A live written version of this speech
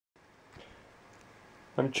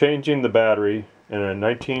I'm changing the battery in a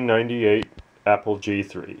 1998 Apple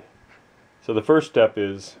G3. So the first step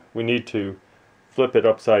is we need to flip it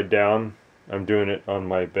upside down. I'm doing it on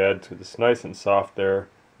my bed so it's nice and soft there,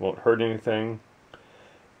 won't hurt anything.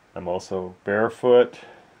 I'm also barefoot,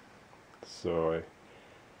 so I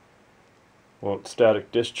won't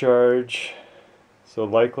static discharge so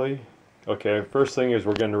likely. Okay, first thing is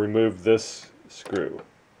we're going to remove this screw.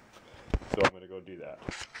 So I'm going to go do that.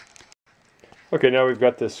 Okay, now we've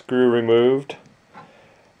got this screw removed,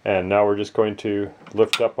 and now we're just going to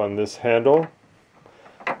lift up on this handle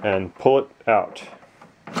and pull it out.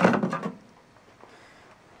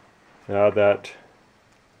 Now that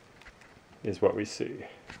is what we see.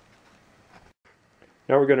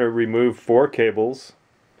 Now we're going to remove 4 cables.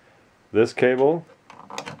 This cable,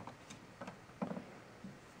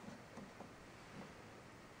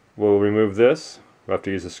 we'll remove this. We'll have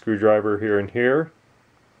to use a screwdriver here and here.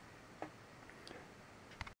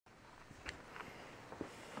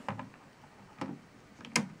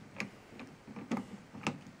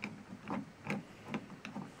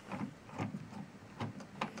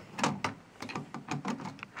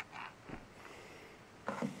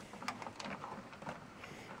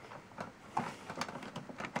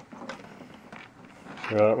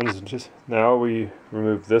 That one's just, now we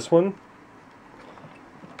remove this one.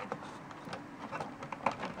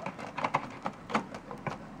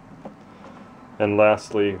 And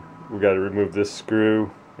lastly, we got to remove this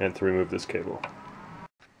screw and to remove this cable.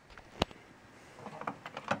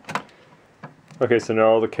 Okay, so now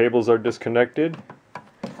all the cables are disconnected.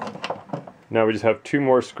 Now we just have 2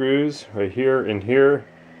 more screws right here and here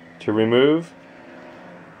to remove,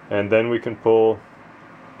 and then we can pull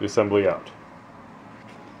the assembly out.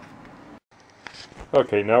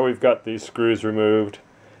 Okay, now we've got these screws removed.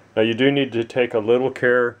 Now you do need to take a little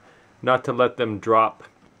care not to let them drop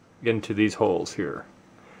into these holes here.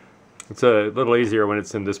 It's a little easier when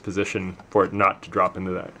it's in this position for it not to drop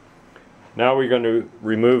into that. Now we're going to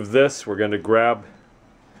remove this. We're going to grab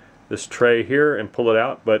this tray here and pull it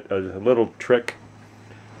out, but a little trick: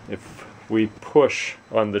 if we push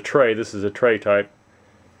on the tray, this is a tray type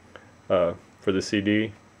for the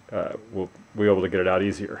CD, we'll be able to get it out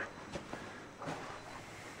easier.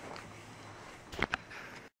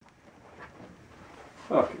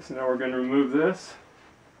 Okay, so now we're going to remove this.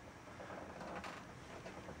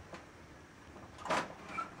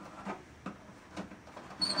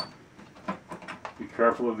 Be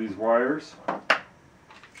careful of these wires.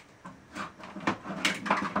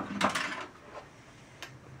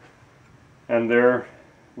 And there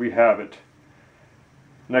we have it.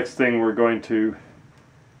 Next thing, we're going to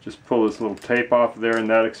just pull this little tape off there, and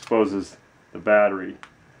that exposes the battery.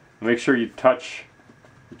 Make sure you touch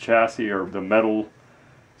the chassis or the metal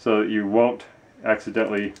so that you won't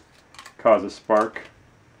accidentally cause a spark.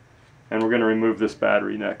 And we're going to remove this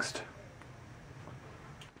battery next.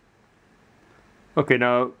 Okay,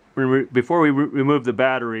 now before we remove the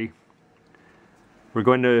battery, we're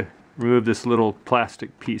going to remove this little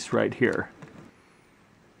plastic piece right here.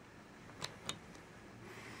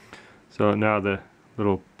 So now the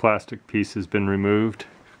little plastic piece has been removed.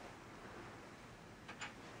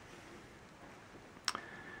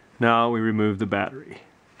 Now we remove the battery.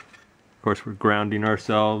 Of course, we're grounding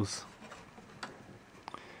ourselves,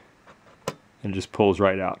 and it just pulls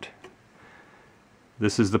right out.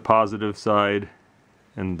 This is the positive side,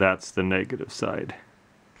 and that's the negative side.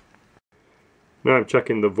 Now I'm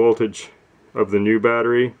checking the voltage of the new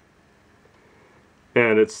battery,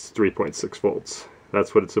 and it's 3.6 volts.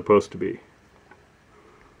 That's what it's supposed to be.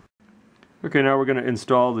 Okay, now we're going to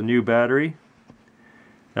install the new battery.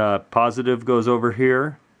 Positive goes over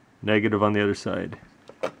here, negative on the other side.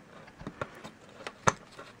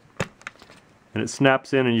 And it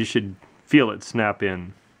snaps in, and you should feel it snap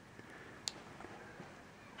in.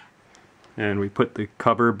 And we put the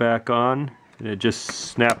cover back on, and it just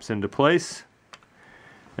snaps into place.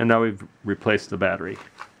 And now we've replaced the battery.